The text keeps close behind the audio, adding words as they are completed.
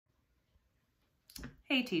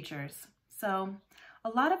Hey teachers. So a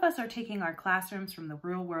lot of us are taking our classrooms from the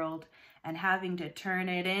real world and having to turn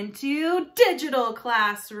it into digital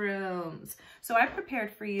classrooms. So I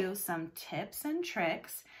prepared for you some tips and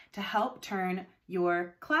tricks to help turn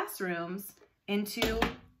your classrooms into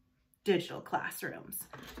digital classrooms.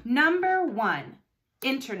 Number one,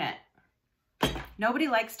 internet. Nobody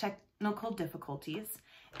likes technical difficulties.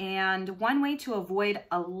 And one way to avoid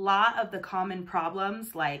a lot of the common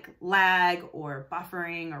problems like lag or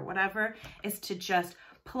buffering or whatever is to just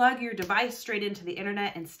plug your device straight into the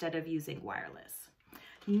internet instead of using wireless.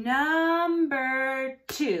 Number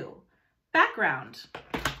two, background.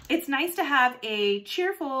 It's nice to have a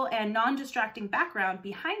cheerful and non-distracting background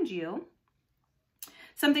behind you.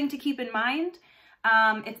 Something to keep in mind,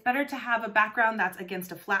 it's better to have a background that's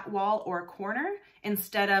against a flat wall or a corner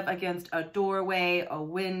instead of against a doorway, a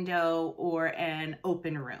window, or an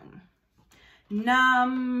open room.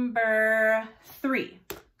 Number three,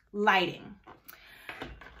 lighting.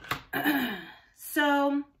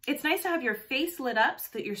 So it's nice to have your face lit up so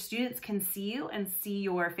that your students can see you and see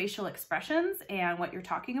your facial expressions and what you're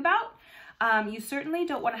talking about. You certainly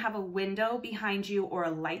don't want to have a window behind you or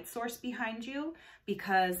a light source behind you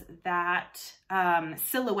because that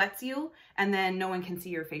silhouettes you and then no one can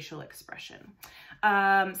see your facial expression.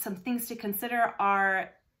 Some things to consider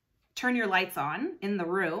are turn your lights on in the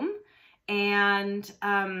room and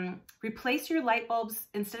replace your light bulbs.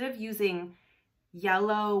 Instead of using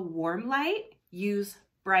yellow warm light, use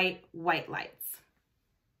bright white lights.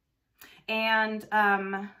 And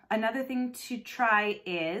another thing to try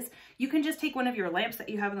is you can just take one of your lamps that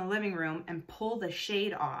you have in the living room and pull the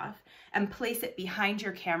shade off and place it behind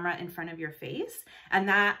your camera in front of your face. And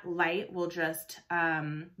that light will just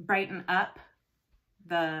brighten up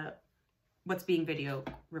what's being video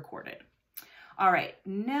recorded. All right,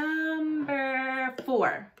 number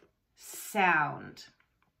four, sound.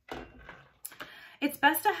 It's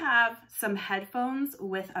best to have some headphones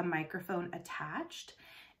with a microphone attached.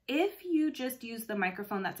 If you just use the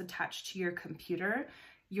microphone that's attached to your computer,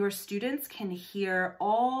 your students can hear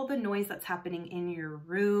all the noise that's happening in your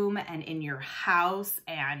room and in your house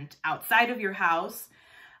and outside of your house.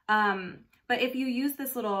 But if you use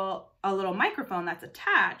a little microphone that's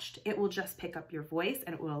attached, it will just pick up your voice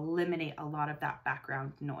and it will eliminate a lot of that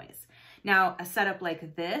background noise. Now, a setup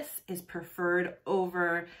like this is preferred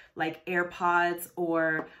over like AirPods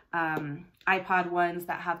or iPod ones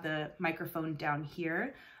that have the microphone down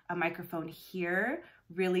here. A microphone here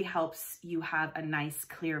really helps you have a nice,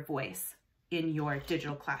 clear voice in your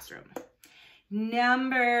digital classroom.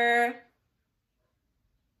 Number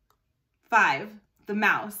five, the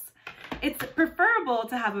mouse. It's preferable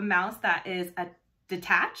to have a mouse that is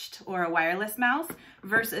detached or a wireless mouse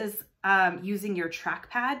versus using your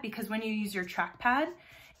trackpad, because when you use your trackpad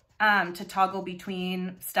to toggle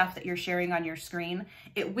between stuff that you're sharing on your screen,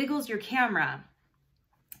 it wiggles your camera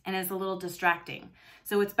and is a little distracting.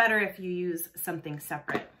 So it's better if you use something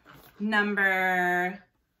separate. Number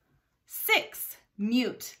six,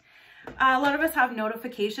 mute. A lot of us have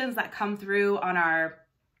notifications that come through on our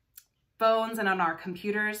phones and on our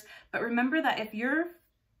computers, but remember that if your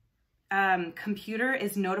computer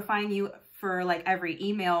is notifying you for like every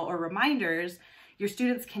email or reminders, your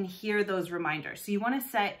students can hear those reminders. So you want to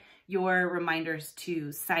set your reminders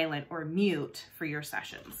to silent or mute for your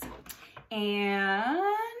sessions. And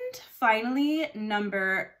finally,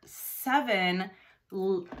 number seven,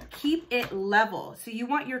 keep it level. So you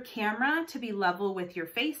want your camera to be level with your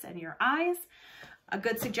face and your eyes. A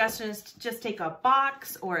good suggestion is to just take a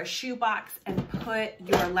box or a shoe box and put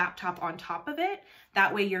your laptop on top of it.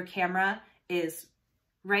 That way your camera is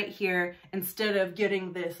right here instead of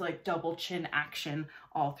getting this like double chin action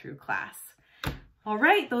all through class. All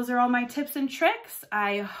right, those are all my tips and tricks.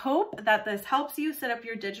 I hope that this helps you set up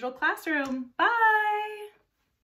your digital classroom. Bye.